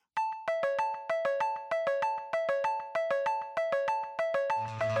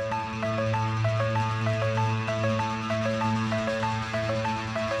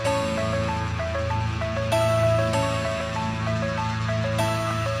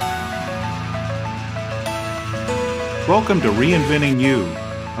Welcome to Reinventing You,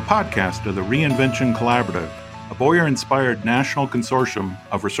 a podcast of the Reinvention Collaborative, a Boyer-inspired national consortium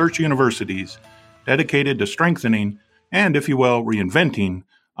of research universities dedicated to strengthening and, if you will, reinventing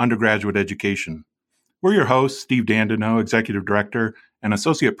undergraduate education. We're your hosts, Steve Dandino, Executive Director and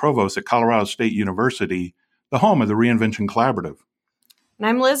Associate Provost at Colorado State University, the home of the Reinvention Collaborative. And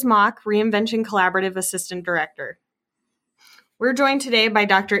I'm Liz Mock, Reinvention Collaborative Assistant Director. We're joined today by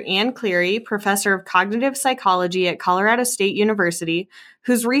Dr. Ann Cleary, Professor of Cognitive Psychology at Colorado State University,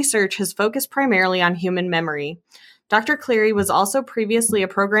 whose research has focused primarily on human memory. Dr. Cleary was also previously a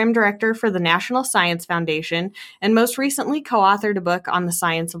program director for the National Science Foundation and most recently co-authored a book on the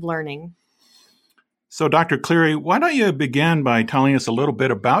science of learning. So, Dr. Cleary, why don't you begin by telling us a little bit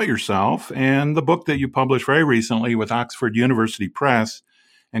about yourself and the book that you published very recently with Oxford University Press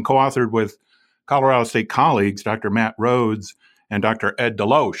and co-authored with Colorado State colleagues, Dr. Matt Rhodes and Dr. Ed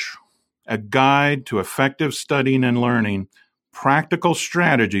Deloche, A Guide to Effective Studying and Learning, Practical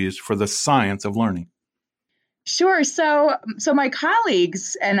Strategies for the Science of Learning. Sure. So my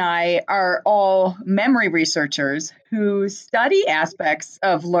colleagues and I are all memory researchers who study aspects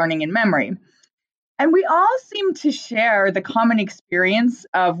of learning and memory. And we all seem to share the common experience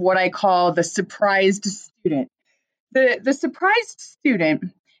of what I call the surprised student. The surprised student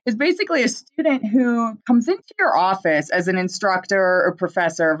is basically a student who comes into your office as an instructor or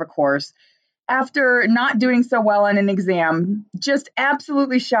professor of a course after not doing so well on an exam, just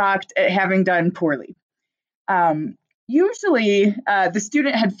absolutely shocked at having done poorly. Usually, the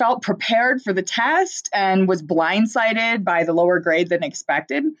student had felt prepared for the test and was blindsided by the lower grade than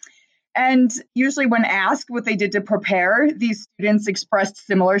expected. And usually when asked what they did to prepare, these students expressed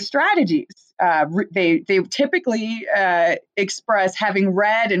similar strategies. They typically express having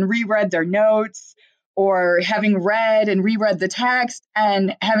read and reread their notes, or having read and reread the text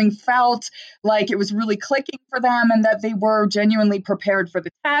and having felt like it was really clicking for them and that they were genuinely prepared for the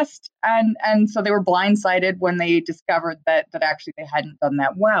test. And so they were blindsided when they discovered that actually they hadn't done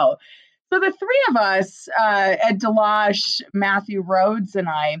that well. So the three of us, Ed Deloche, Matthew Rhodes, and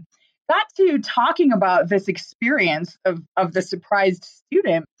I, got to talking about this experience of the surprised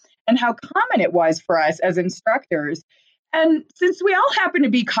student and how common it was for us as instructors. And since we all happen to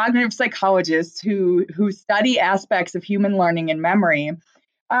be cognitive psychologists who study aspects of human learning and memory,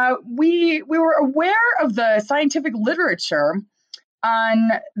 we were aware of the scientific literature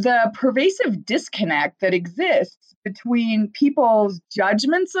on the pervasive disconnect that exists between people's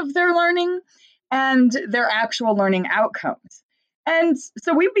judgments of their learning and their actual learning outcomes. And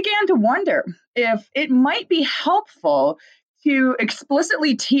so we began to wonder if it might be helpful to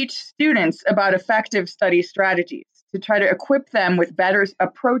explicitly teach students about effective study strategies to try to equip them with better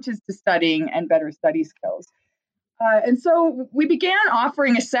approaches to studying and better study skills. And so we began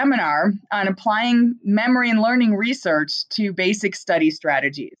offering a seminar on applying memory and learning research to basic study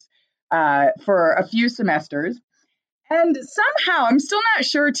strategies for a few semesters. And somehow, I'm still not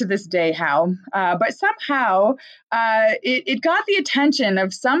sure to this day how, but somehow it got the attention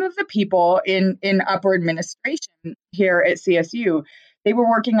of some of the people in upper administration here at CSU. They were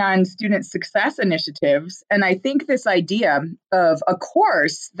working on student success initiatives. And I think this idea of a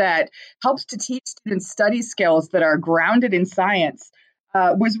course that helps to teach students study skills that are grounded in science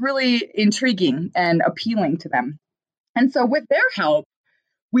was really intriguing and appealing to them. And so with their help,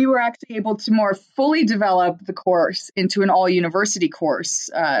 we were actually able to more fully develop the course into an all-university course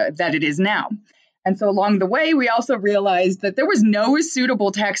that it is now. And so along the way, we also realized that there was no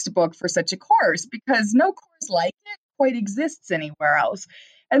suitable textbook for such a course because no course like it quite exists anywhere else.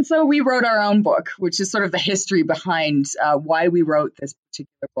 And so we wrote our own book, which is sort of the history behind why we wrote this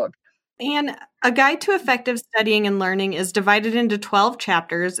particular book. And A Guide to Effective Studying and Learning is divided into 12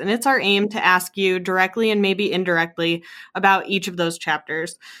 chapters, and it's our aim to ask you directly and maybe indirectly about each of those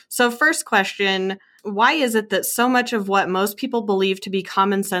chapters. So first question, why is it that so much of what most people believe to be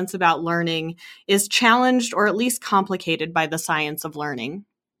common sense about learning is challenged or at least complicated by the science of learning?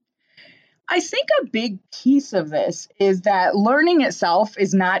 I think a big piece of this is that learning itself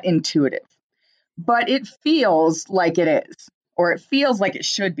is not intuitive, but it feels like it is, or it feels like it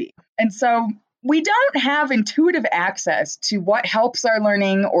should be. And so we don't have intuitive access to what helps our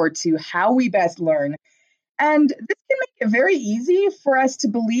learning or to how we best learn. And this can make it very easy for us to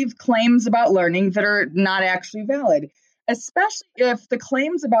believe claims about learning that are not actually valid, especially if the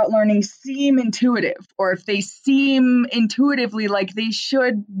claims about learning seem intuitive or if they seem intuitively like they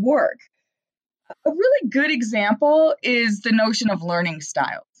should work. A really good example is the notion of learning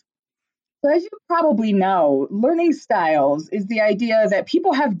styles. So as you probably know, learning styles is the idea that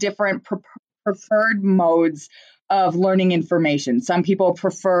people have different preferred modes of learning information. Some people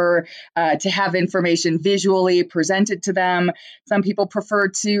prefer to have information visually presented to them. Some people prefer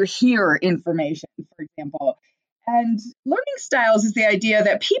to hear information, for example. And learning styles is the idea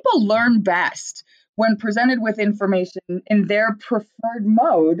that people learn best when presented with information in their preferred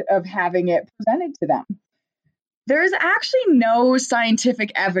mode of having it presented to them. There is actually no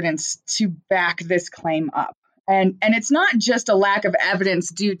scientific evidence to back this claim up. And it's not just a lack of evidence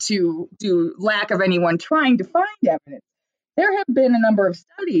due to lack of anyone trying to find evidence. There have been a number of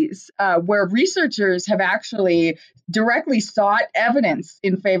studies where researchers have actually directly sought evidence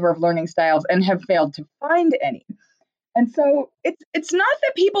in favor of learning styles and have failed to find any. And so it's not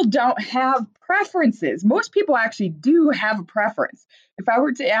that people don't have preferences. Most people actually do have a preference. If I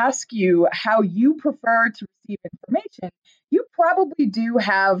were to ask you how you prefer to receive information, you probably do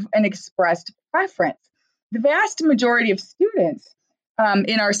have an expressed preference. The vast majority of students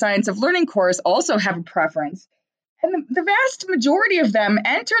in our Science of Learning course also have a preference. And the vast majority of them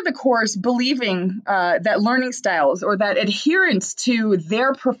enter the course believing that learning styles or that adherence to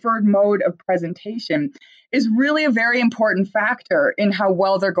their preferred mode of presentation is really a very important factor in how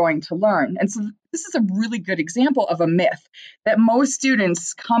well they're going to learn. And so this is a really good example of a myth that most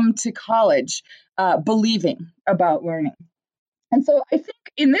students come to college believing about learning. And so I think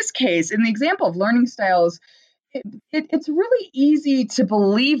in this case, in the example of learning styles, it's really easy to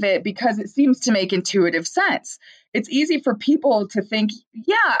believe it because it seems to make intuitive sense. It's easy for people to think,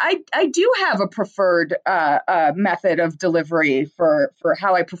 yeah, I do have a preferred method of delivery for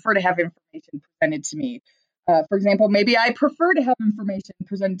how I prefer to have information presented to me. For example, maybe I prefer to have information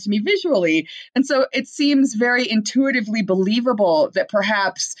presented to me visually. And so it seems very intuitively believable that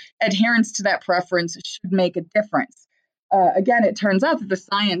perhaps adherence to that preference should make a difference. Again, it turns out that the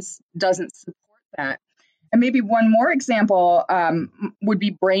science doesn't support that. And maybe one more example would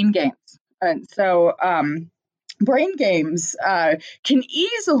be brain games. And so brain games can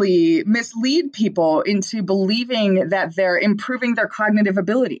easily mislead people into believing that they're improving their cognitive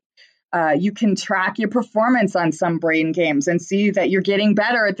ability. You can track your performance on some brain games and see that you're getting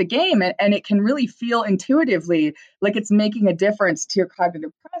better at the game, and it can really feel intuitively like it's making a difference to your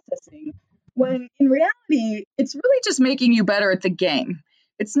cognitive processing, when in reality, it's really just making you better at the game.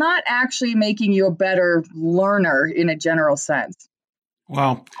 It's not actually making you a better learner in a general sense.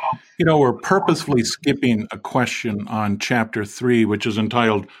 Well, we're purposefully skipping a question on Chapter 3, which is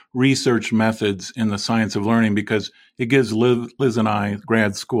entitled Research Methods in the Science of Learning, because it gives Liz and I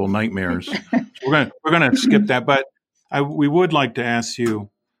grad school nightmares. So we're going to skip that, but we would like to ask you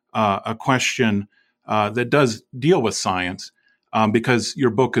a question that does deal with science, because your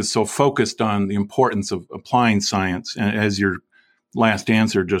book is so focused on the importance of applying science, as your last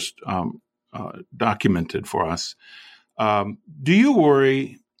answer just documented for us. Do you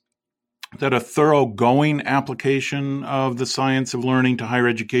worry that a thoroughgoing application of the science of learning to higher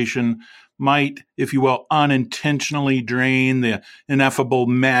education might, if you will, unintentionally drain the ineffable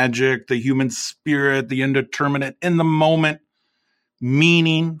magic, the human spirit, the indeterminate, in the moment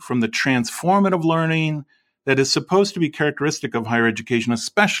meaning from the transformative learning that is supposed to be characteristic of higher education,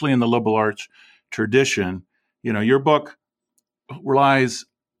 especially in the liberal arts tradition? Your book relies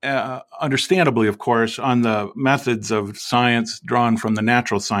understandably, of course, on the methods of science drawn from the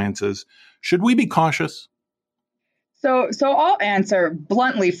natural sciences. Should we be cautious? So I'll answer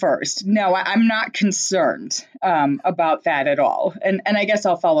bluntly first. No, I'm not concerned about that at all. And I guess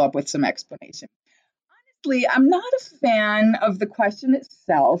I'll follow up with some explanation. Honestly, I'm not a fan of the question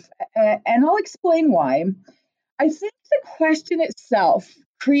itself, and I'll explain why. I think the question itself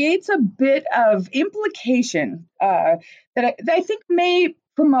creates a bit of implication that I think may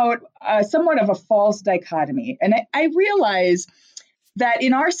promote somewhat of a false dichotomy. And I realize that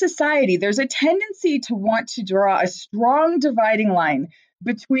in our society, there's a tendency to want to draw a strong dividing line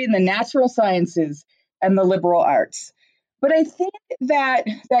between the natural sciences and the liberal arts. But I think that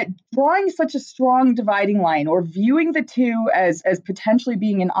drawing such a strong dividing line, or viewing the two as potentially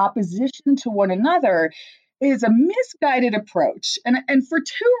being in opposition to one another, is a misguided approach. And for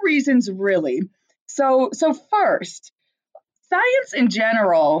two reasons, really. So first, science in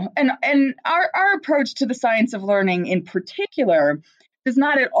general, and our approach to the science of learning in particular, does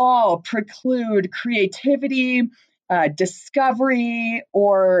not at all preclude creativity, discovery,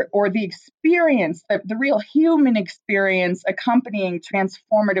 or the experience, the real human experience accompanying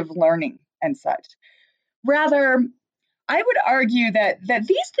transformative learning and such. Rather, I would argue that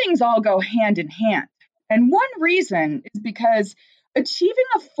these things all go hand in hand. And one reason is because achieving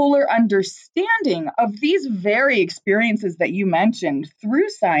a fuller understanding of these very experiences that you mentioned through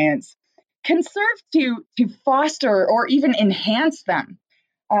science can serve to foster or even enhance them.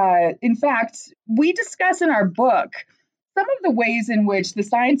 In fact, we discuss in our book some of the ways in which the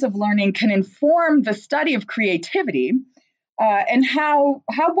science of learning can inform the study of creativity, and how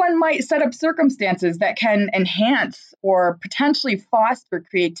one might set up circumstances that can enhance or potentially foster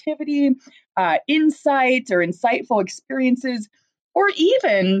creativity, insight or insightful experiences, or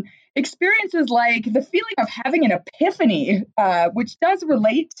even experiences like the feeling of having an epiphany, which does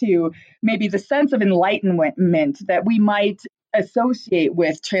relate to maybe the sense of enlightenment that we might associate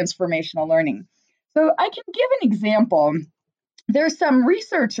with transformational learning. So I can give an example. There's some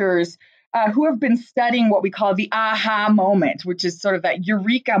researchers who have been studying what we call the aha moment, which is sort of that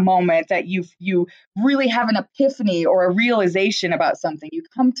eureka moment that you really have an epiphany or a realization about something. You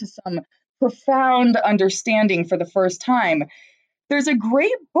come to some profound understanding for the first time. There's a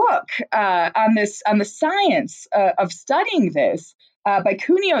great book on the science of studying this by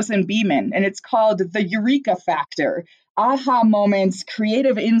Kounios and Beeman, and it's called The Eureka Factor: Aha Moments,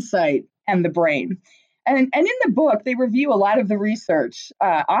 Creative Insight, and the Brain. And in the book, they review a lot of the research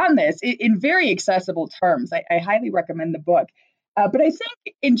on this in very accessible terms. I highly recommend the book. But I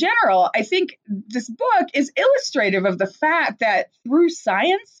think, in general, I think this book is illustrative of the fact that through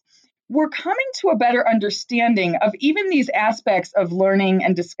science, we're coming to a better understanding of even these aspects of learning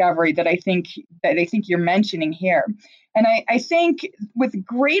and discovery that I think you're mentioning here. And I think with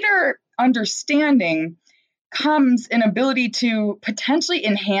greater understanding comes an ability to potentially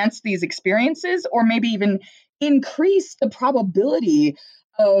enhance these experiences, or maybe even increase the probability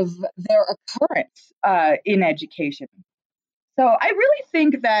of their occurrence in education. So I really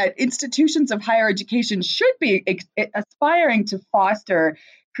think that institutions of higher education should be aspiring to foster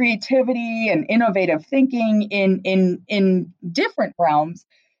creativity and innovative thinking in different realms.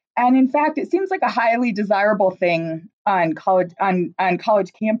 And in fact, it seems like a highly desirable thing on college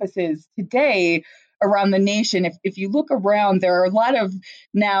campuses today around the nation. If you look around, there are a lot of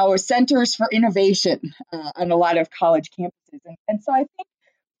now centers for innovation on a lot of college campuses. And so I think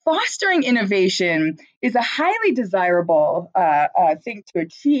fostering innovation is a highly desirable thing to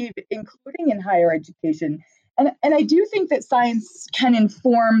achieve, including in higher education. And I do think that science can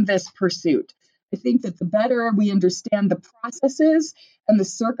inform this pursuit. I think that the better we understand the processes and the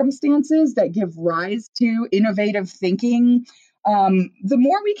circumstances that give rise to innovative thinking, the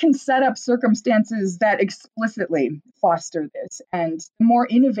more we can set up circumstances that explicitly foster this, and the more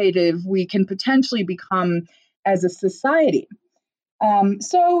innovative we can potentially become as a society.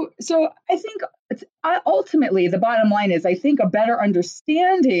 So I think ultimately the bottom line is I think a better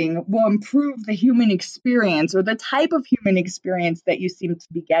understanding will improve the human experience, or the type of human experience that you seem to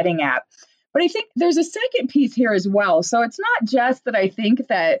be getting at. But I think there's a second piece here as well. So it's not just that I think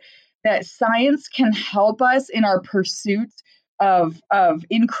that science can help us in our pursuit of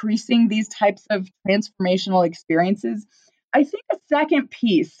increasing these types of transformational experiences. I think a second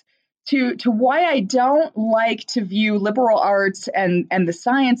piece to why I don't like to view liberal arts and the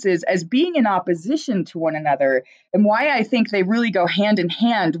sciences as being in opposition to one another, and why I think they really go hand in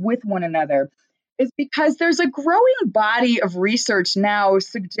hand with one another, is because there's a growing body of research now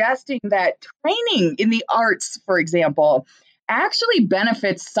suggesting that training in the arts, for example, actually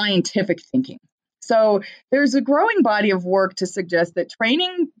benefits scientific thinking. So there's a growing body of work to suggest that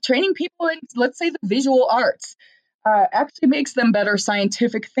training people in, let's say, the visual arts actually makes them better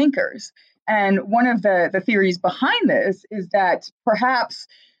scientific thinkers. And one of the theories behind this is that perhaps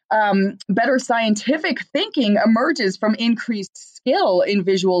better scientific thinking emerges from increased skill in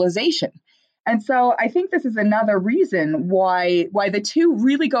visualization. And so I think this is another reason why the two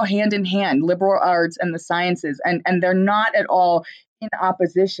really go hand in hand, liberal arts and the sciences, and they're not at all in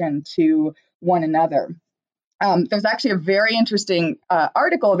opposition to one another. There's actually a very interesting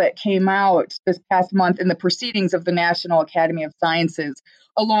article that came out this past month in the Proceedings of the National Academy of Sciences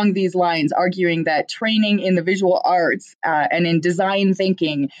along these lines, arguing that training in the visual arts and in design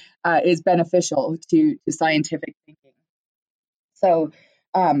thinking is beneficial to scientific thinking. So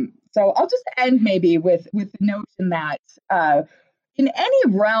I'll just end maybe with the notion that in any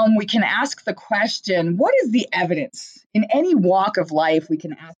realm, we can ask the question, what is the evidence? In any walk of life, we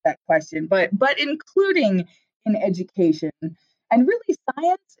can ask that question, but including in education. And really,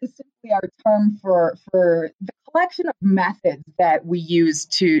 science is simply our term for the collection of methods that we use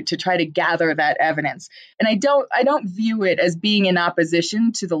to try to gather that evidence. And I don't view it as being in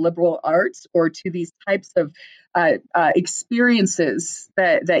opposition to the liberal arts or to these types of experiences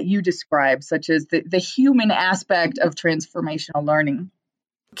that you describe, such as the human aspect of transformational learning.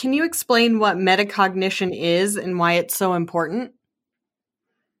 Can you explain what metacognition is and why it's so important?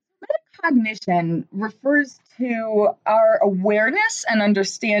 metacognition refers to our awareness and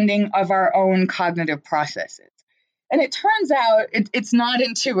understanding of our own cognitive processes. And it turns out it's not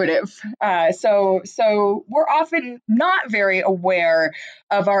intuitive. So we're often not very aware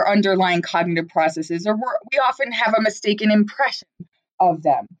of our underlying cognitive processes, or we often have a mistaken impression of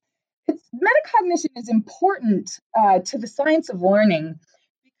them. Metacognition is important to the science of learning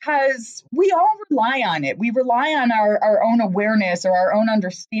because we all rely on it. We rely on our own awareness or our own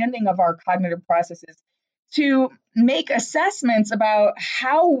understanding of our cognitive processes to make assessments about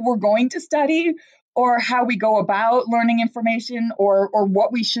how we're going to study, or how we go about learning information, or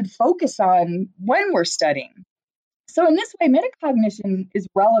what we should focus on when we're studying. So in this way, metacognition is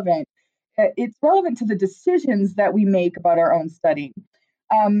relevant. It's relevant to the decisions that we make about our own studying.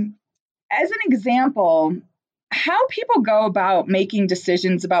 As an example, how people go about making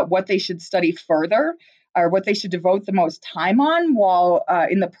decisions about what they should study further or what they should devote the most time on while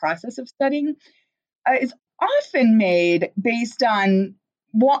in the process of studying is often made based on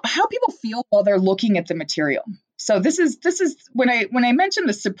how people feel while they're looking at the material. So this is when I mentioned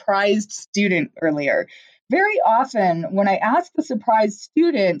the surprised student earlier. Very often when I ask the surprised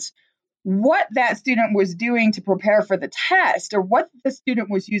student what that student was doing to prepare for the test, or what the student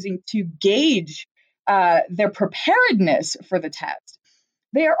was using to gauge their preparedness for the test,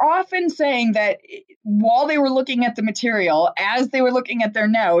 they are often saying that while they were looking at the material, as they were looking at their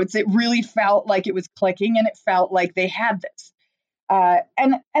notes, it really felt like it was clicking and it felt like they had this.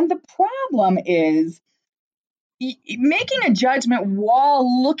 And the problem is making a judgment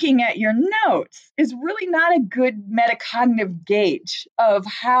while looking at your notes is really not a good metacognitive gauge of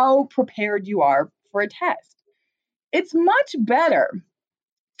how prepared you are for a test. It's much better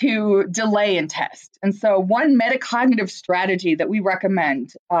to delay and test. And so one metacognitive strategy that we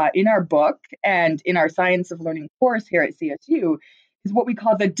recommend in our book and in our Science of Learning course here at CSU is what we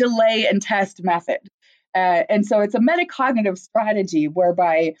call the delay and test method. And so it's a metacognitive strategy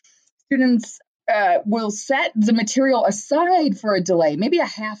whereby students will set the material aside for a delay, maybe a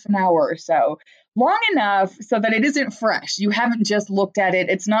half an hour or so, long enough so that it isn't fresh. You haven't just looked at it.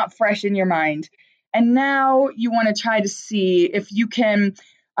 It's not fresh in your mind. And now you want to try to see if you can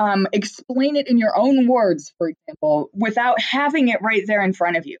explain it in your own words, for example, without having it right there in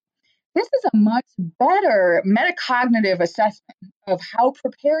front of you. This is a much better metacognitive assessment of how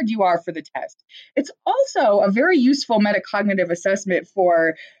prepared you are for the test. It's also a very useful metacognitive assessment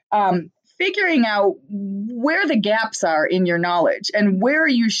for figuring out where the gaps are in your knowledge and where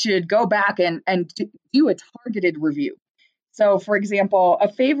you should go back and do a targeted review. So, for example,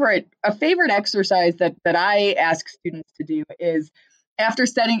 a favorite exercise that I ask students to do is, after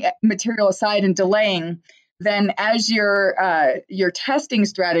setting material aside and delaying, then as your testing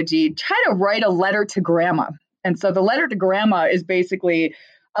strategy, try to write a letter to grandma. And so the letter to grandma is basically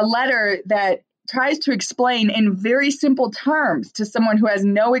a letter that tries to explain in very simple terms to someone who has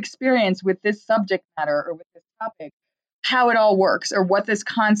no experience with this subject matter or with this topic how it all works or what this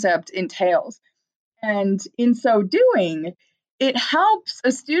concept entails. And in so doing, it helps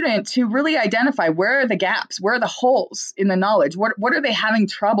a student to really identify where are the gaps, where are the holes in the knowledge, what are they having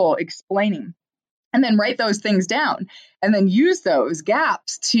trouble explaining, and then write those things down and then use those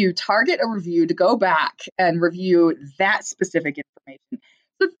gaps to target a review, to go back and review that specific information.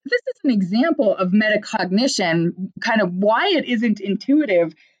 So this is an example of metacognition, kind of why it isn't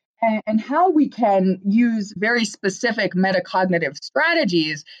intuitive and how we can use very specific metacognitive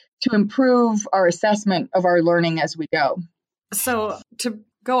strategies to improve our assessment of our learning as we go. So to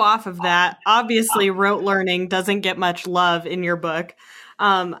go off of that, obviously rote learning doesn't get much love in your book.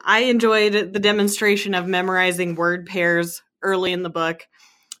 I enjoyed the demonstration of memorizing word pairs early in the book.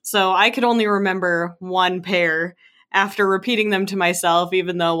 So I could only remember one pair after repeating them to myself,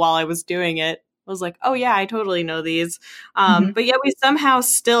 even though while I was doing it, I was like, oh yeah, I totally know these. But yet we somehow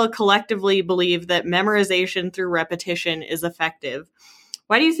still collectively believe that memorization through repetition is effective.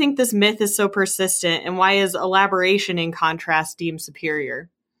 Why do you think this myth is so persistent, and why is elaboration in contrast deemed superior?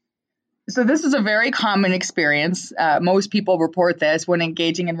 So this is a very common experience. Most people report this when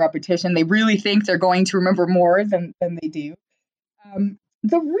engaging in repetition. They really think they're going to remember more than they do.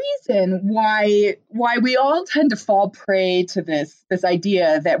 The reason why we all tend to fall prey to this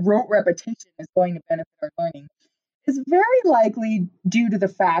idea that rote repetition is going to benefit our learning is very likely due to the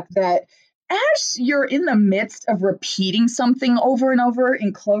fact that as you're in the midst of repeating something over and over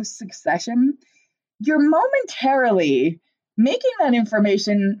in close succession, you're momentarily making that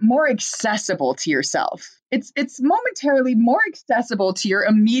information more accessible to yourself. It's momentarily more accessible to your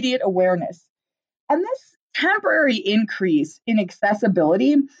immediate awareness. And this temporary increase in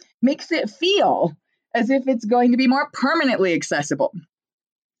accessibility makes it feel as if it's going to be more permanently accessible.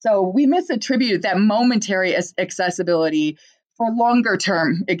 So we misattribute that momentary accessibility for longer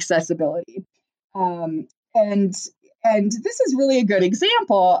term accessibility. And this is really a good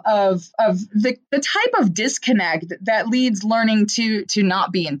example of the type of disconnect that leads learning to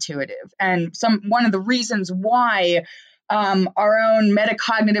not be intuitive. And one of the reasons why our own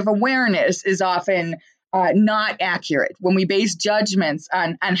metacognitive awareness is often not accurate when we base judgments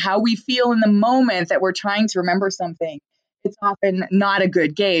on how we feel in the moment that we're trying to remember something. It's often not a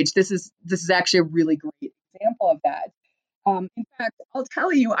good gauge. This is actually a really great example of that. In fact, I'll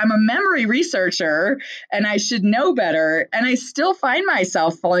tell you, I'm a memory researcher and I should know better. And I still find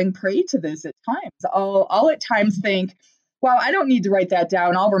myself falling prey to this at times. I'll at times think, wow, I don't need to write that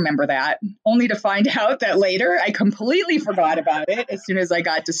down. I'll remember that, only to find out that later I completely forgot about it as soon as I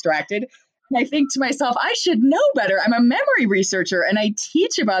got distracted. And I think to myself, I should know better. I'm a memory researcher and I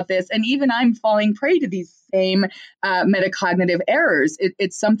teach about this. And even I'm falling prey to these same metacognitive errors.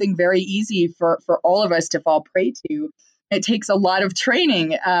 It's something very easy for all of us to fall prey to. It takes a lot of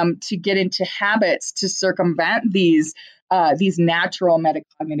training to get into habits to circumvent these natural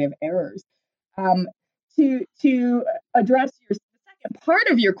metacognitive errors. To address the second part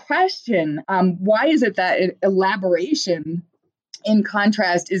of your question, why is it that elaboration, in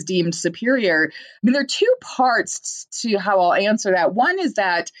contrast, is deemed superior? I mean, there are two parts to how I'll answer that. One is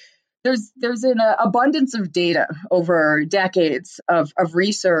that there's an abundance of data over decades of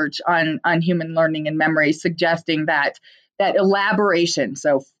research on human learning and memory suggesting that elaboration,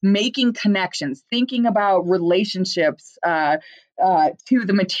 so making connections, thinking about relationships to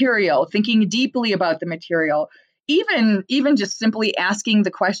the material, thinking deeply about the material, even just simply asking the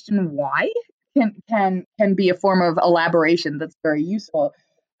question why can be a form of elaboration that's very useful.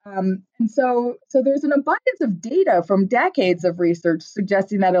 And so there's an abundance of data from decades of research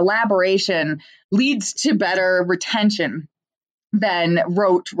suggesting that elaboration leads to better retention than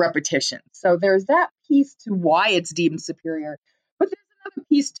rote repetition. So there's that piece to why it's deemed superior. But there's another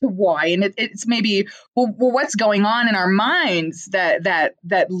piece to why, and it's maybe, well, what's going on in our minds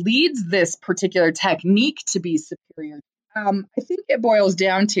that leads this particular technique to be superior? I think it boils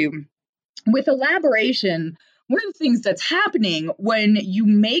down to, with elaboration, one of the things that's happening when you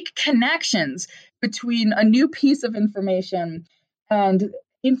make connections between a new piece of information and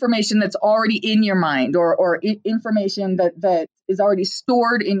information that's already in your mind or information that is already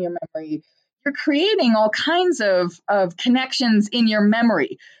stored in your memory, you're creating all kinds of connections in your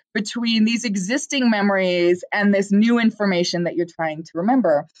memory between these existing memories and this new information that you're trying to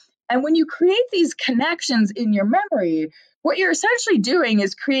remember. And when you create these connections in your memory, what you're essentially doing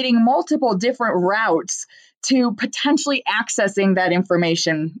is creating multiple different routes to potentially accessing that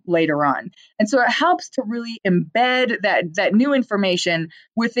information later on. And so it helps to really embed that new information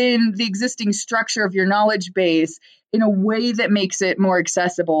within the existing structure of your knowledge base in a way that makes it more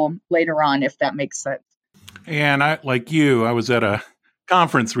accessible later on, if that makes sense. And I was at a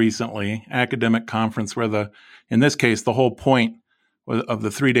conference recently, academic conference, where in this case, the whole point of the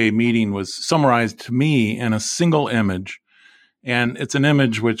 3-day meeting was summarized to me in a single image. And it's an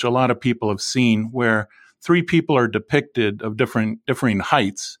image which a lot of people have seen, where 3 people are depicted of differing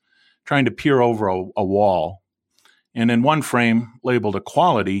heights trying to peer over a wall. And in one frame labeled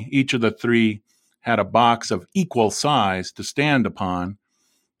equality, each of the 3 had a box of equal size to stand upon,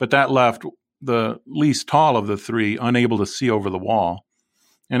 but that left the least tall of the 3 unable to see over the wall.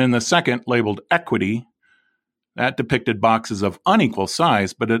 And in the second, labeled equity, that depicted boxes of unequal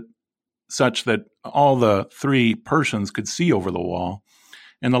size, but such that all the 3 persons could see over the wall.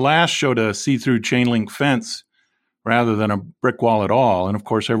 And the last showed a see-through chain link fence rather than a brick wall at all. And of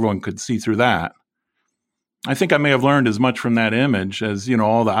course, everyone could see through that. I think I may have learned as much from that image as,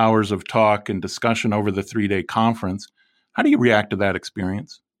 all the hours of talk and discussion over the 3-day conference. How do you react to that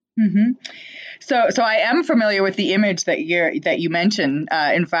experience? Mm-hmm. So I am familiar with the image that you mentioned.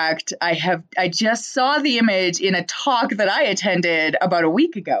 In fact, I just saw the image in a talk that I attended about a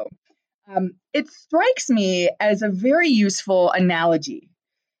week ago. It strikes me as a very useful analogy.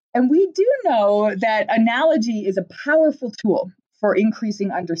 And we do know that analogy is a powerful tool for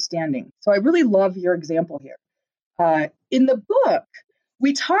increasing understanding. So I really love your example here. In the book,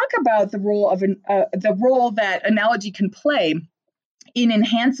 we talk about the role that analogy can play in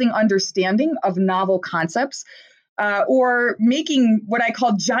enhancing understanding of novel concepts, or making what I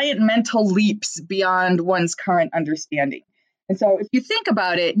call giant mental leaps beyond one's current understanding. And so if you think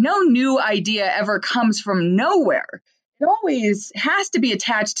about it, no new idea ever comes from nowhere. It always has to be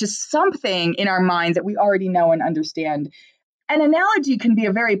attached to something in our mind that we already know and understand. An analogy can be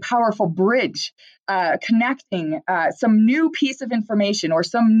a very powerful bridge, connecting some new piece of information or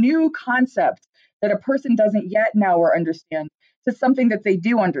some new concept that a person doesn't yet know or understand to something that they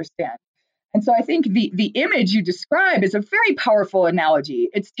do understand. And so I think the image you describe is a very powerful analogy.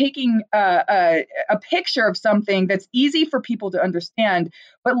 It's taking a picture of something that's easy for people to understand,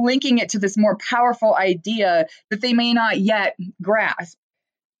 but linking it to this more powerful idea that they may not yet grasp.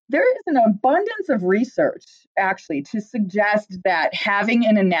 There is an abundance of research, actually, to suggest that having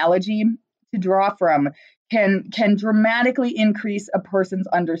an analogy to draw from can dramatically increase a person's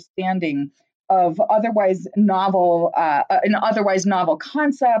understanding of an otherwise novel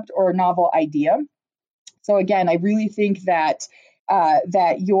concept or novel idea. So again, I really think that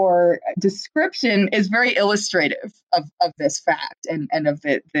your description is very illustrative of this fact and of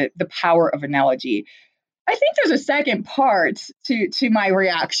the power of analogy. I think there's a second part to my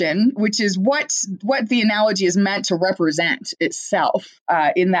reaction, which is what the analogy is meant to represent itself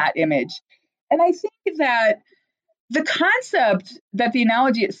in that image. And I think that the concept that the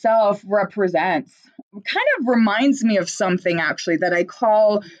analogy itself represents kind of reminds me of something, actually, that I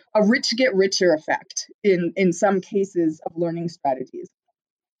call a rich get richer effect in some cases of learning strategies.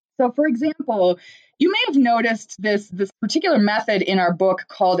 So, for example, you may have noticed this particular method in our book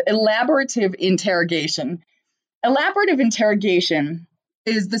called elaborative interrogation. Elaborative interrogation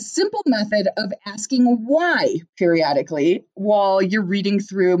is the simple method of asking why periodically while you're reading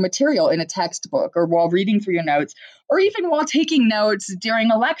through material in a textbook or while reading through your notes or even while taking notes during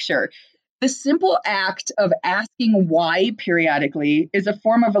a lecture. The simple act of asking why periodically is a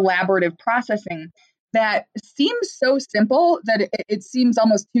form of elaborative processing that seems so simple that it seems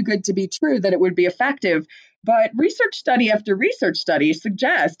almost too good to be true that it would be effective. But research study after research study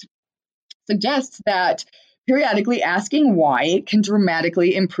suggests that periodically asking why can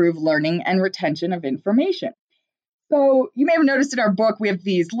dramatically improve learning and retention of information. So you may have noticed in our book, we have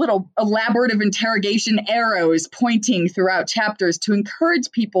these little elaborative interrogation arrows pointing throughout chapters to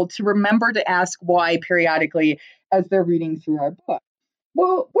encourage people to remember to ask why periodically as they're reading through our book.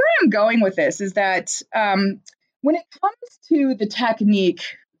 Well, where I'm going with this is that when it comes to the technique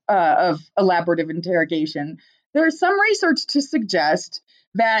of elaborative interrogation, there's some research to suggest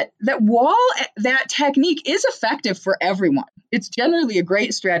that while that technique is effective for everyone, it's generally a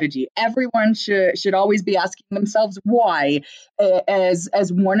great strategy. Everyone should always be asking themselves why as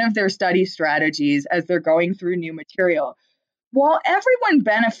one of their study strategies as they're going through new material. While everyone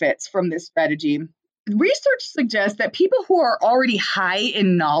benefits from this strategy, research suggests that people who are already high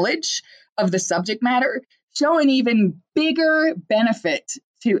in knowledge of the subject matter show an even bigger benefit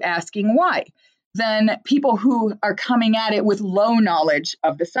to asking why than people who are coming at it with low knowledge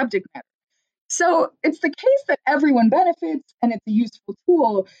of the subject matter. So it's the case that everyone benefits and it's a useful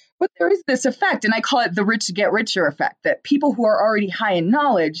tool, but there is this effect, and I call it the rich get richer effect, that people who are already high in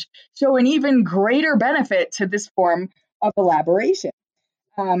knowledge show an even greater benefit to this form of elaboration.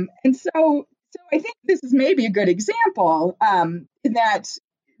 And so I think this is maybe a good example that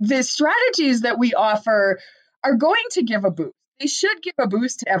the strategies that we offer are going to give a boost. They should give a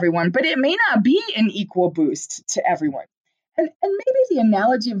boost to everyone, but it may not be an equal boost to everyone. And maybe the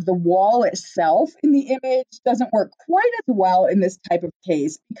analogy of the wall itself in the image doesn't work quite as well in this type of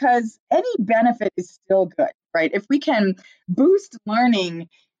case because any benefit is still good, right? If we can boost learning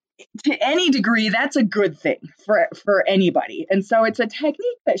to any degree, that's a good thing for anybody. And so it's a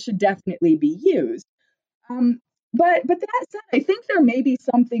technique that should definitely be used. But that said, I think there may be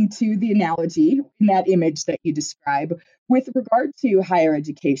something to the analogy in that image that you describe with regard to higher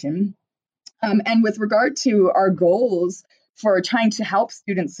education and with regard to our goals for trying to help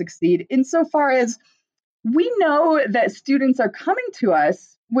students succeed insofar as we know that students are coming to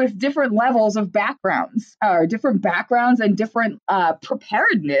us with different levels of backgrounds, or different backgrounds and different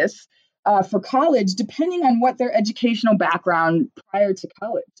preparedness for college, depending on what their educational background prior to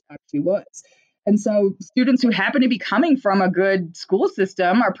college actually was. And so students who happen to be coming from a good school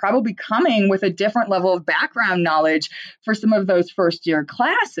system are probably coming with a different level of background knowledge for some of those first year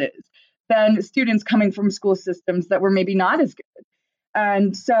classes than students coming from school systems that were maybe not as good.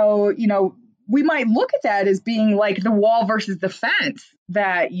 And so, we might look at that as being like the wall versus the fence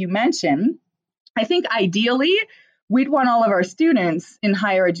that you mentioned. I think ideally, we'd want all of our students in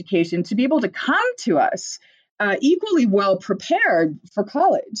higher education to be able to come to us equally well prepared for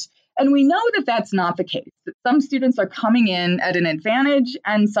college. And we know that that's not the case, that some students are coming in at an advantage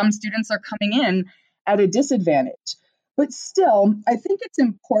and some students are coming in at a disadvantage. But still, I think it's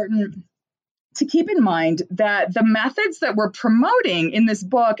important to keep in mind that the methods that we're promoting in this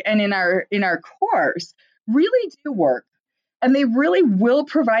book and in our course really do work, and they really will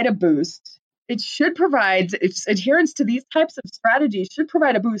provide a boost. Its adherence to these types of strategies should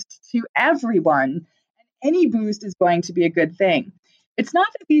provide a boost to everyone, and any boost is going to be a good thing. it's not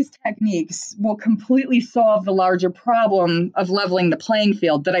that these techniques will completely solve the larger problem of leveling the playing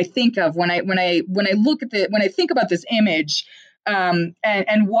field that I think of when I think about this image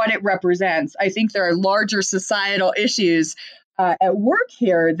and what it represents. I think there are larger societal issues at work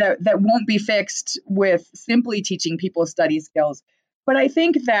here that won't be fixed with simply teaching people study skills. But I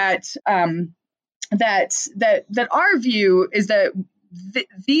think that that our view is that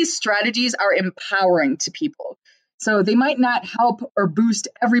these strategies are empowering to people. So they might not help or boost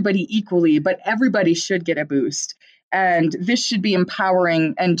everybody equally, but everybody should get a boost. And this should be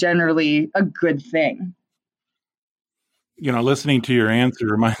empowering and generally a good thing. Listening to your answer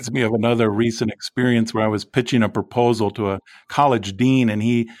reminds me of another recent experience where I was pitching a proposal to a college dean, and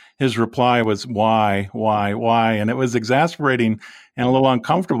his reply was, why? And it was exasperating and a little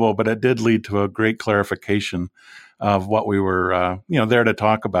uncomfortable, but it did lead to a great clarification of what we were, there to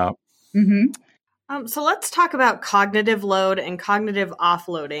talk about. Mm-hmm. So let's talk about cognitive load and cognitive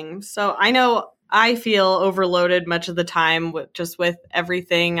offloading. So I know I feel overloaded much of the time with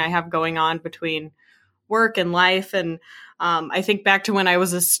everything I have going on between work and life. And I think back to when I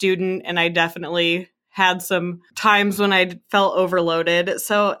was a student, and I definitely had some times when I felt overloaded.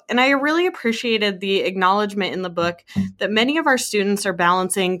 And I really appreciated the acknowledgement in the book that many of our students are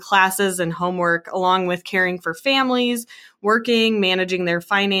balancing classes and homework along with caring for families, working, managing their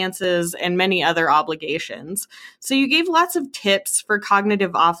finances, and many other obligations. So you gave lots of tips for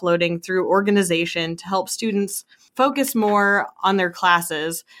cognitive offloading through organization to help students focus more on their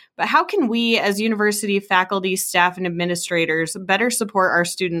classes. But how can we as university faculty, staff, and administrators better support our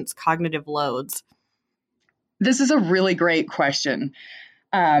students' cognitive loads? This is a really great question.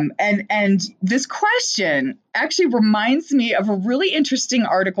 And this question actually reminds me of a really interesting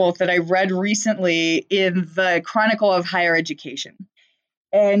article that I read recently in the Chronicle of Higher Education.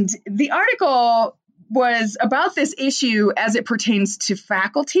 And the article was about this issue as it pertains to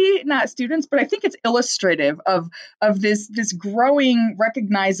faculty, not students, but I think it's illustrative of this growing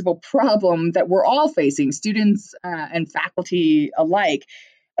recognizable problem that we're all facing, students and faculty alike.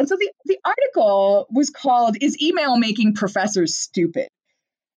 And so the article was called, "Is Email Making Professors Stupid?"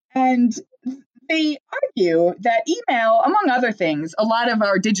 And they argue that email, among other things, a lot of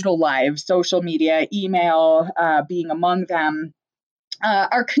our digital lives, social media, email being among them,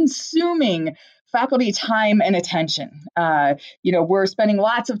 are consuming faculty time and attention. We're spending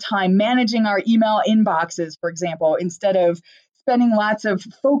lots of time managing our email inboxes, for example, instead of spending lots of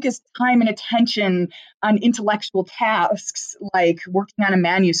focused time and attention on intellectual tasks like working on a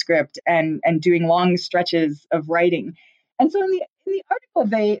manuscript and doing long stretches of writing. And so in the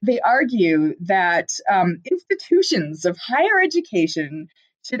article, they argue that institutions of higher education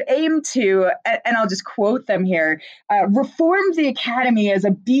should aim to, and I'll just quote them here, reform the academy as a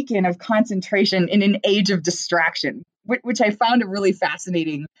beacon of concentration in an age of distraction, which I found a really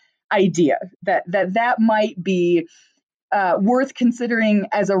fascinating idea, that might be worth considering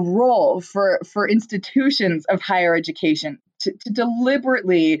as a role for institutions of higher education to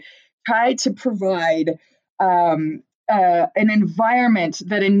deliberately try to provide an environment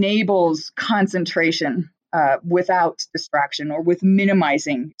that enables concentration without distraction or with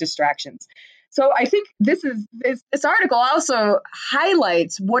minimizing distractions. So I think this article also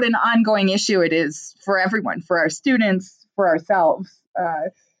highlights what an ongoing issue it is for everyone, for our students, for ourselves.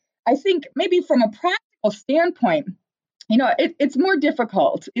 I think maybe from a practical standpoint, it's more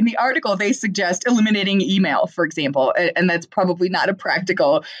difficult. In the article, they suggest eliminating email, for example, and that's probably not a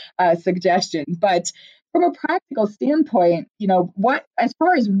practical suggestion. But from a practical standpoint, what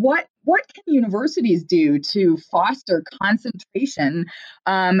can universities do to foster concentration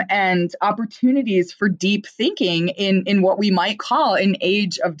and opportunities for deep thinking in what we might call an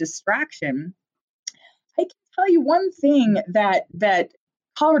age of distraction? I can tell you one thing that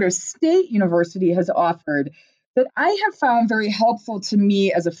Colorado State University has offered that I have found very helpful to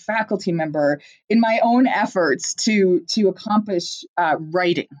me as a faculty member in my own efforts to accomplish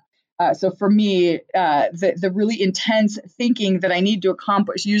writing. So for me, the really intense thinking that I need to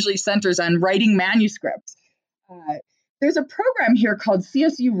accomplish usually centers on writing manuscripts. There's a program here called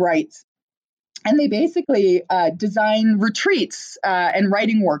CSU Writes, and they basically design retreats and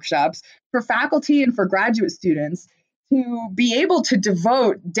writing workshops for faculty and for graduate students to be able to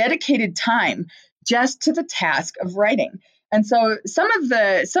devote dedicated time just to the task of writing. And so some of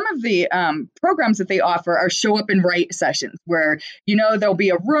the programs that they offer are show up and write sessions where, there'll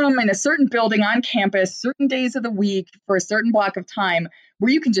be a room in a certain building on campus, certain days of the week for a certain block of time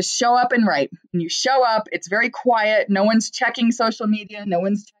where you can just show up and write. And you show up, it's very quiet. No one's checking social media. No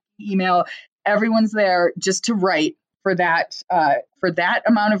one's checking email. Everyone's there just to write for that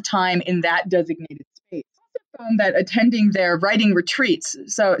amount of time in that designated space. I found that attending their writing retreats,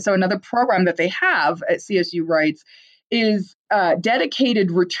 so another program that they have at CSU Writes, is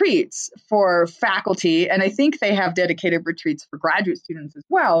dedicated retreats for faculty, and I think they have dedicated retreats for graduate students as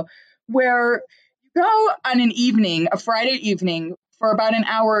well, where you go on an evening, a Friday evening, for about an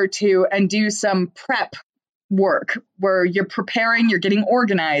hour or two and do some prep work where you're preparing, you're getting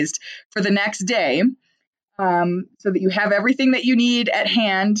organized for the next day, so that you have everything that you need at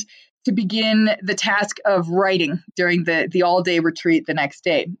hand to begin the task of writing during the all-day retreat the next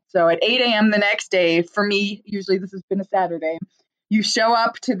day. So at 8 a.m. the next day, for me, usually this has been a Saturday, you show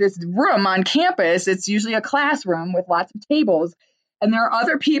up to this room on campus. It's usually a classroom with lots of tables. And there are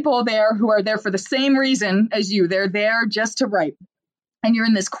other people there who are there for the same reason as you. They're there just to write. And you're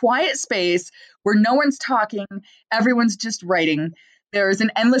in this quiet space where no one's talking. Everyone's just writing. There's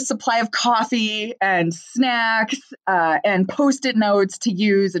an endless supply of coffee and snacks and Post-it notes to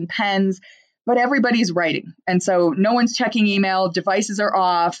use and pens, but everybody's writing. And so no one's checking email, devices are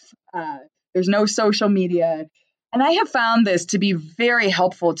off, there's no social media. And I have found this to be very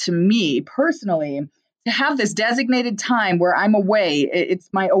helpful to me personally, to have this designated time where I'm away. It's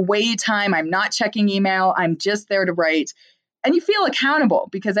my away time. I'm not checking email. I'm just there to write. And you feel accountable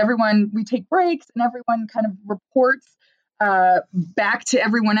because we take breaks and everyone kind of reports back to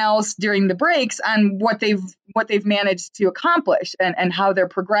everyone else during the breaks on what they've managed to accomplish and how they're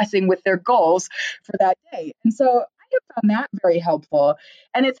progressing with their goals for that day. And so I have found that very helpful.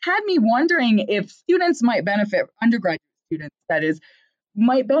 And it's had me wondering if students might benefit, undergraduate students, that is,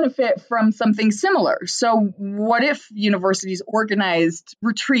 might benefit from something similar. So what if universities organized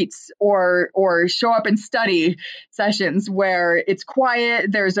retreats or show up and study sessions where it's quiet,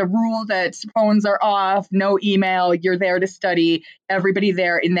 there's a rule that phones are off, no email, you're there to study, everybody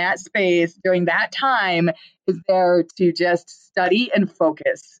there in that space during that time is there to just study and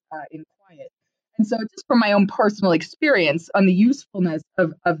focus in quiet. And so just from my own personal experience on the usefulness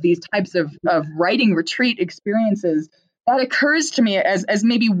of these types of writing retreat experiences, that occurs to me as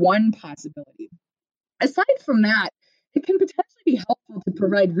maybe one possibility. Aside from that, it can potentially be helpful to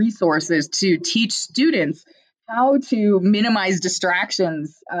provide resources to teach students how to minimize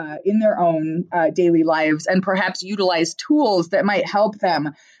distractions in their own daily lives and perhaps utilize tools that might help them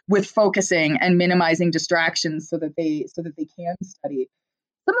with focusing and minimizing distractions so that they can study.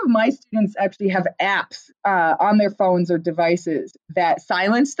 Some of my students actually have apps on their phones or devices that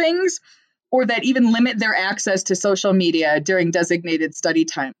silence things or that even limit their access to social media during designated study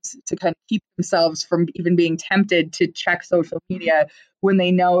times to kind of keep themselves from even being tempted to check social media when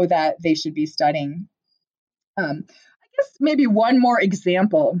they know that they should be studying. I guess maybe one more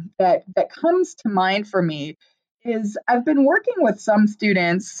example that comes to mind for me is I've been working with some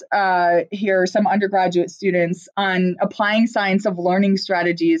students here, some undergraduate students, on applying science of learning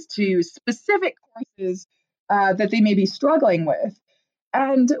strategies to specific courses that they may be struggling with.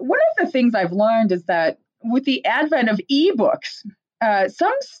 And one of the things I've learned is that with the advent of ebooks,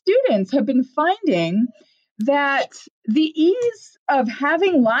 some students have been finding that the ease of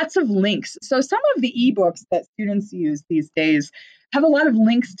having lots of links. So some of the ebooks that students use these days have a lot of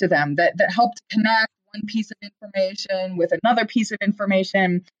links to them that help to connect one piece of information with another piece of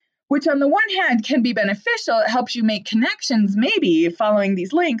information, which on the one hand can be beneficial. It helps you make connections, maybe following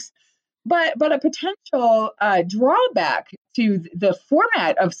these links. But a potential drawback to the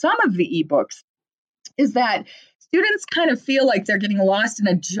format of some of the ebooks is that students kind of feel like they're getting lost in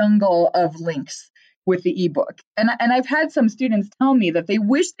a jungle of links with the ebook. And I've had some students tell me that they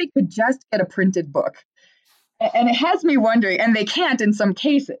wish they could just get a printed book. And it has me wondering, and they can't in some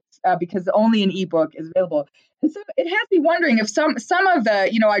cases because only an ebook is available. And so it has me wondering if some of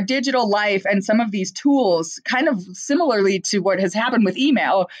the, our digital life and some of these tools, kind of similarly to what has happened with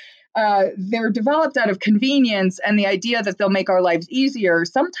email, they're developed out of convenience and the idea that they'll make our lives easier,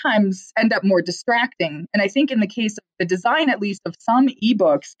 sometimes end up more distracting. And I think in the case of the design, at least of some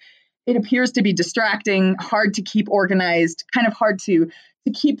ebooks, it appears to be distracting, hard to keep organized, kind of hard to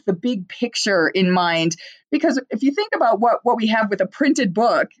keep the big picture in mind. Because if you think about what we have with a printed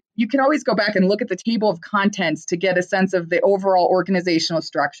book, you can always go back and look at the table of contents to get a sense of the overall organizational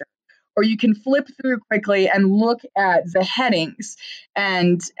structure. Or you can flip through quickly and look at the headings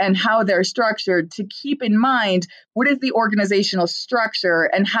and how they're structured to keep in mind what is the organizational structure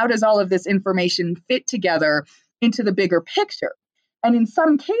and how does all of this information fit together into the bigger picture. And in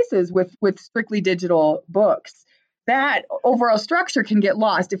some cases with strictly digital books, that overall structure can get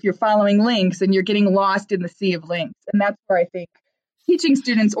lost if you're following links and you're getting lost in the sea of links. And that's where I think teaching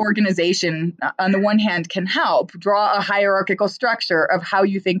students organization, on the one hand, can help draw a hierarchical structure of how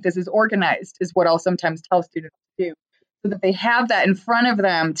you think this is organized, is what I'll sometimes tell students to do, so that they have that in front of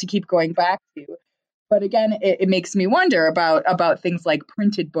them to keep going back to. But again, it makes me wonder about things like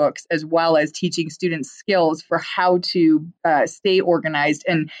printed books, as well as teaching students skills for how to stay organized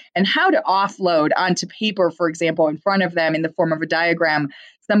and how to offload onto paper, for example, in front of them in the form of a diagram,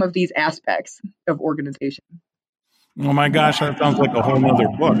 some of these aspects of organization. Oh my gosh, that sounds like a whole nother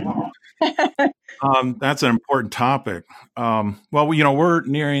book. That's an important topic. Well, we're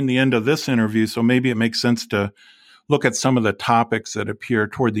nearing the end of this interview, so maybe it makes sense to look at some of the topics that appear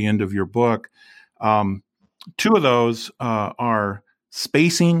toward the end of your book. Two of those are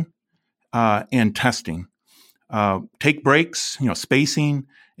spacing and testing. Take breaks, spacing,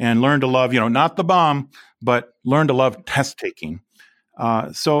 and learn to love, not the bomb, but learn to love test taking.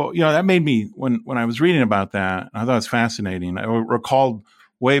 So that made me, when I was reading about that, I thought it was fascinating. I recalled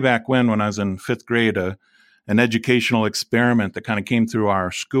way back when I was in fifth grade, an educational experiment that kind of came through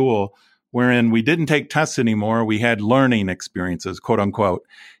our school, wherein we didn't take tests anymore. We had learning experiences, quote unquote,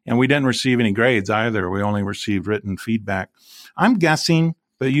 and we didn't receive any grades either. We only received written feedback. I'm guessing,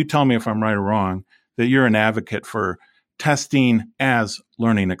 but you tell me if I'm right or wrong, that you're an advocate for testing as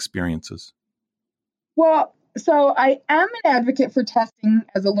learning experiences. Well, so I am an advocate for testing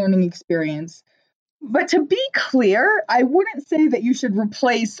as a learning experience. But to be clear, I wouldn't say that you should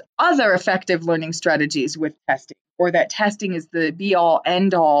replace other effective learning strategies with testing, or that testing is the be-all,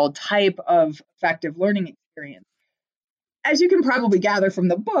 end-all type of effective learning experience. As you can probably gather from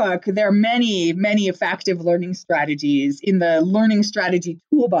the book, there are many, many effective learning strategies in the learning strategy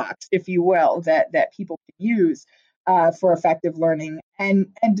toolbox, if you will, that people can use for effective learning. And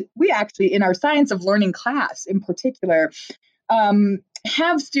we actually, in our Science of Learning class in particular,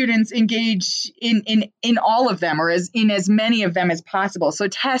 have students engage in all of them, or in as many of them as possible. So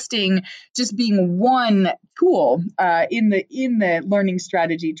testing just being one tool in the learning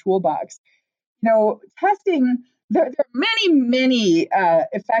strategy toolbox. Testing, there are many, many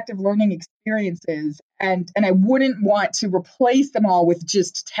effective learning experiences, and I wouldn't want to replace them all with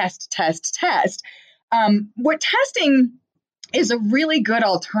just test. What testing is a really good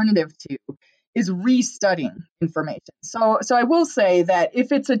alternative to is restudying information. So I will say that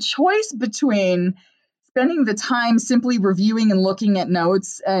if it's a choice between spending the time simply reviewing and looking at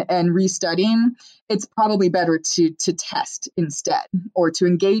notes and restudying, it's probably better to test instead, or to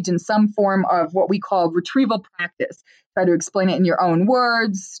engage in some form of what we call retrieval practice. Try to explain it in your own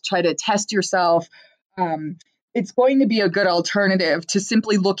words, try to test yourself. It's going to be a good alternative to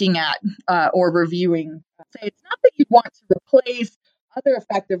simply looking at or reviewing. It's not that you want to replace other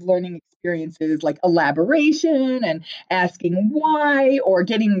effective learning experiences like elaboration and asking why, or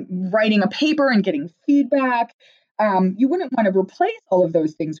writing a paper and getting feedback. You wouldn't want to replace all of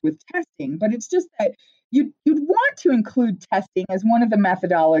those things with testing, but it's just that you'd want to include testing as one of the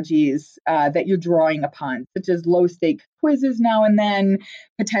methodologies that you're drawing upon, such as low-stake quizzes now and then,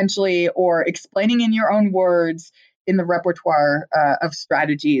 potentially, or explaining in your own words in the repertoire of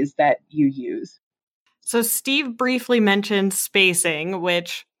strategies that you use. So Steve briefly mentioned spacing,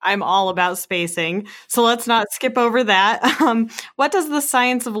 which I'm all about spacing. So let's not skip over that. What does the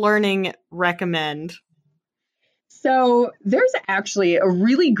Science of Learning recommend? So there's actually a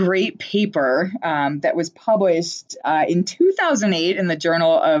really great paper that was published in 2008 in the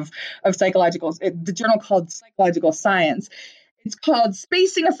Journal of Psychological, the journal called Psychological Science. It's called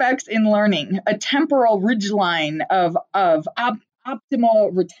Spacing Effects in Learning, a Temporal Ridgeline of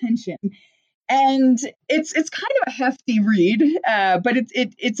Optimal Retention. And it's kind of a hefty read, but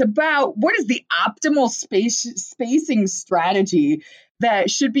it's about what is the optimal spacing strategy that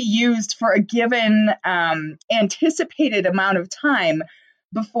should be used for a given anticipated amount of time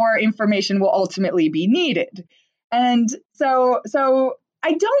before information will ultimately be needed. And so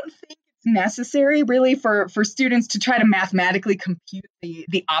I don't think it's necessary really for students to try to mathematically compute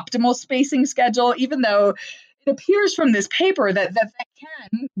the optimal spacing schedule, even though it appears from this paper that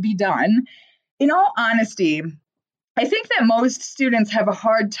can be done. In all honesty, I think that most students have a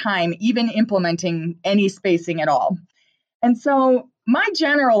hard time even implementing any spacing at all. And so my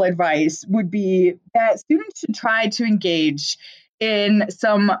general advice would be that students should try to engage in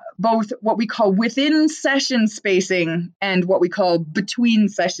some both what we call within session spacing and what we call between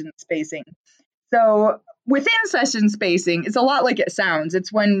session spacing. So within session spacing is a lot like it sounds.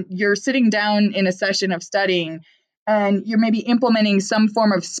 It's when you're sitting down in a session of studying and you're maybe implementing some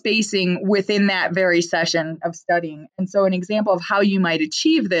form of spacing within that very session of studying. And so an example of how you might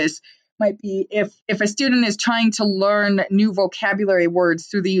achieve this might be if a student is trying to learn new vocabulary words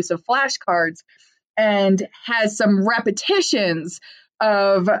through the use of flashcards and has some repetitions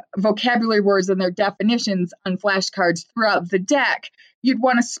of vocabulary words and their definitions on flashcards throughout the deck, you'd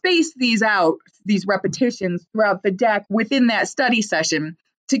want to space these out, these repetitions throughout the deck within that study session,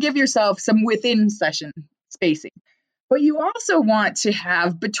 to give yourself some within session spacing. But you also want to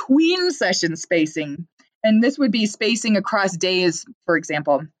have between session spacing. And this would be spacing across days, for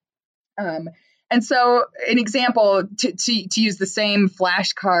example. And so an example to use the same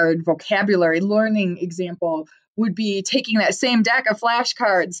flashcard vocabulary learning example would be taking that same deck of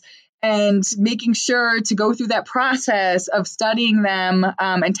flashcards and making sure to go through that process of studying them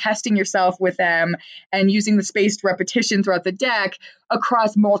and testing yourself with them and using the spaced repetition throughout the deck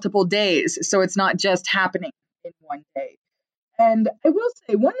across multiple days. So it's not just happening in one day. And I will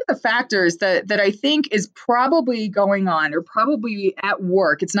say one of the factors that I think is probably going on or probably at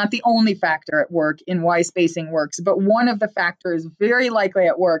work, it's not the only factor at work in why spacing works, but one of the factors very likely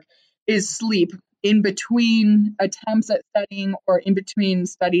at work is sleep in between attempts at studying or in between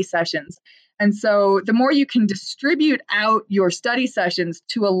study sessions. And so the more you can distribute out your study sessions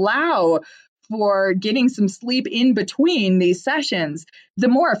to allow for getting some sleep in between these sessions, the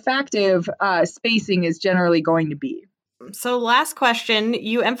more effective spacing is generally going to be. So last question,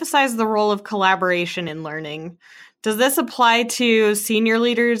 you emphasize the role of collaboration in learning. Does this apply to senior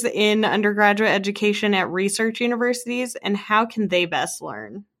leaders in undergraduate education at research universities, and how can they best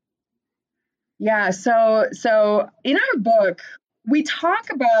learn? Yeah, so in our book, we talk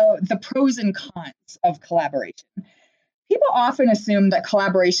about the pros and cons of collaboration. People often assume that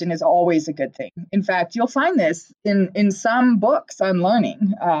collaboration is always a good thing. In fact, you'll find this in some books on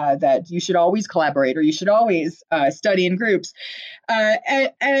learning, that you should always collaborate or you should always study in groups.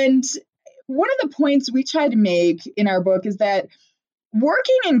 And one of the points we try to make in our book is that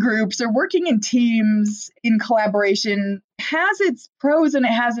working in groups or working in teams in collaboration has its pros and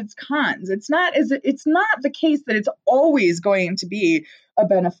it has its cons. It's not the case that it's always going to be a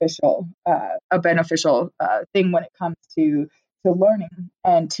beneficial thing when it comes to learning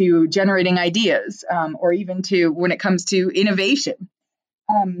and to generating ideas, or even to when it comes to innovation.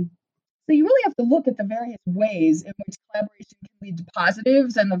 So you really have to look at the various ways in which collaboration can lead to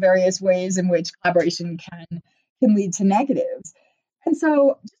positives and the various ways in which collaboration can lead to negatives. And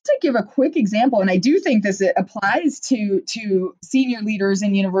so just to give a quick example, and I do think this applies to senior leaders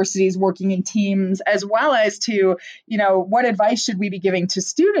in universities working in teams, as well as to, what advice should we be giving to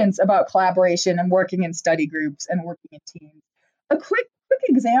students about collaboration and working in study groups and working in teams. A quick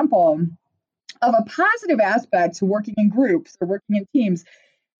example of a positive aspect to working in groups or working in teams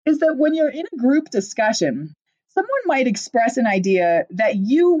is that when you're in a group discussion, someone might express an idea that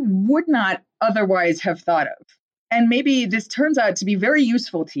you would not otherwise have thought of. And maybe this turns out to be very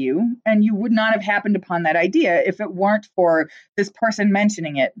useful to you, and you would not have happened upon that idea if it weren't for this person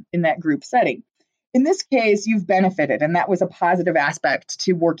mentioning it in that group setting. In this case, you've benefited, and that was a positive aspect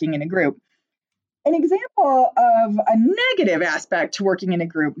to working in a group. An example of a negative aspect to working in a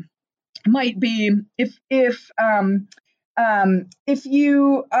group might be if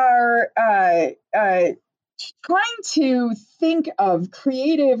you are trying to think of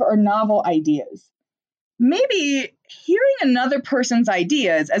creative or novel ideas. Maybe hearing another person's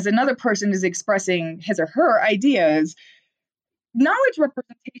ideas as another person is expressing his or her ideas, knowledge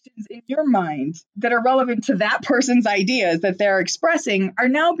representations in your mind that are relevant to that person's ideas that they're expressing are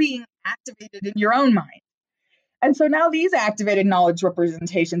now being activated in your own mind. And so now these activated knowledge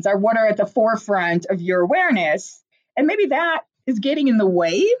representations are what are at the forefront of your awareness. And maybe that is getting in the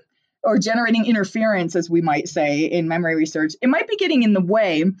way or generating interference, as we might say in memory research. It might be getting in the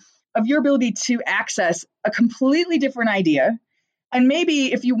way of your ability to access a completely different idea. And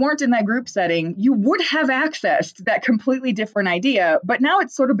maybe if you weren't in that group setting, you would have accessed that completely different idea, but now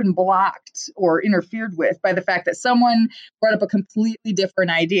it's sort of been blocked or interfered with by the fact that someone brought up a completely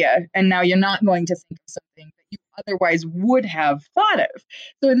different idea, and now you're not going to think of something that you otherwise would have thought of.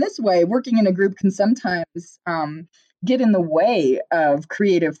 So in this way, working in a group can sometimes get in the way of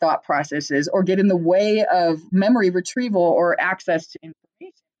creative thought processes or get in the way of memory retrieval or access to information.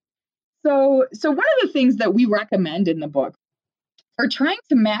 So one of the things that we recommend in the book are trying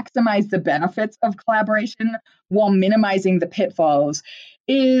to maximize the benefits of collaboration while minimizing the pitfalls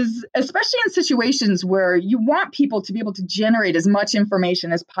is, especially in situations where you want people to be able to generate as much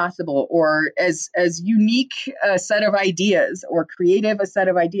information as possible or as unique a set of ideas or creative a set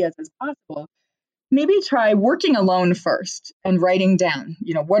of ideas as possible. Maybe try working alone first and writing down,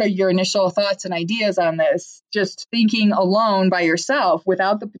 what are your initial thoughts and ideas on this? Just thinking alone by yourself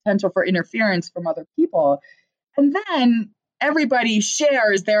without the potential for interference from other people. And then everybody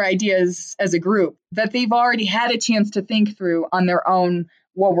shares their ideas as a group that they've already had a chance to think through on their own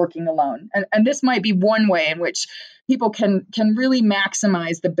while working alone. And this might be one way in which, people can really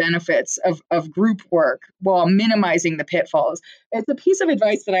maximize the benefits of group work while minimizing the pitfalls. It's a piece of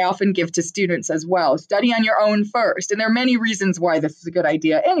advice that I often give to students as well. Study on your own first. And there are many reasons why this is a good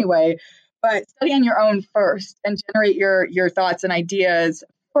idea anyway, but study on your own first and generate your thoughts and ideas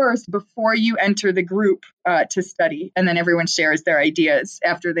first before you enter the group to study. And then everyone shares their ideas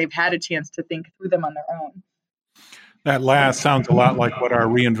after they've had a chance to think through them on their own. That last sounds a lot like what our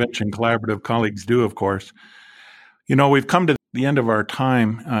Reinvention Collaborative colleagues do, of course. We've come to the end of our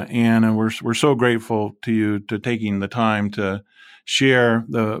time, Anne, and we're so grateful to you to taking the time to share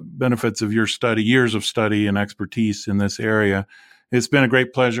the benefits of your study, years of study and expertise in this area. It's been a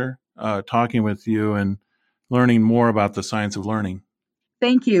great pleasure talking with you and learning more about the science of learning.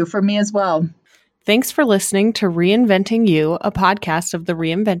 Thank you, for me as well. Thanks for listening to Reinventing You, a podcast of the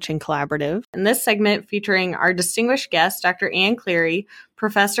Reinvention Collaborative. In this segment featuring our distinguished guest, Dr. Anne Cleary,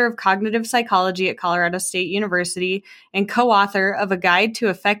 professor of cognitive psychology at Colorado State University and co-author of A Guide to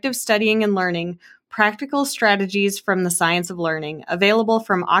Effective Studying and Learning, Practical Strategies from the Science of Learning, available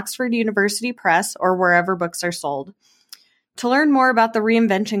from Oxford University Press or wherever books are sold. To learn more about the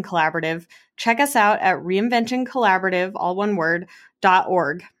Reinvention Collaborative, check us out at reinventioncollaborative, all one word,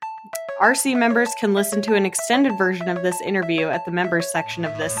 .org. RC members can listen to an extended version of this interview at the members section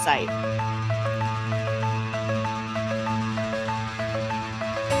of this site.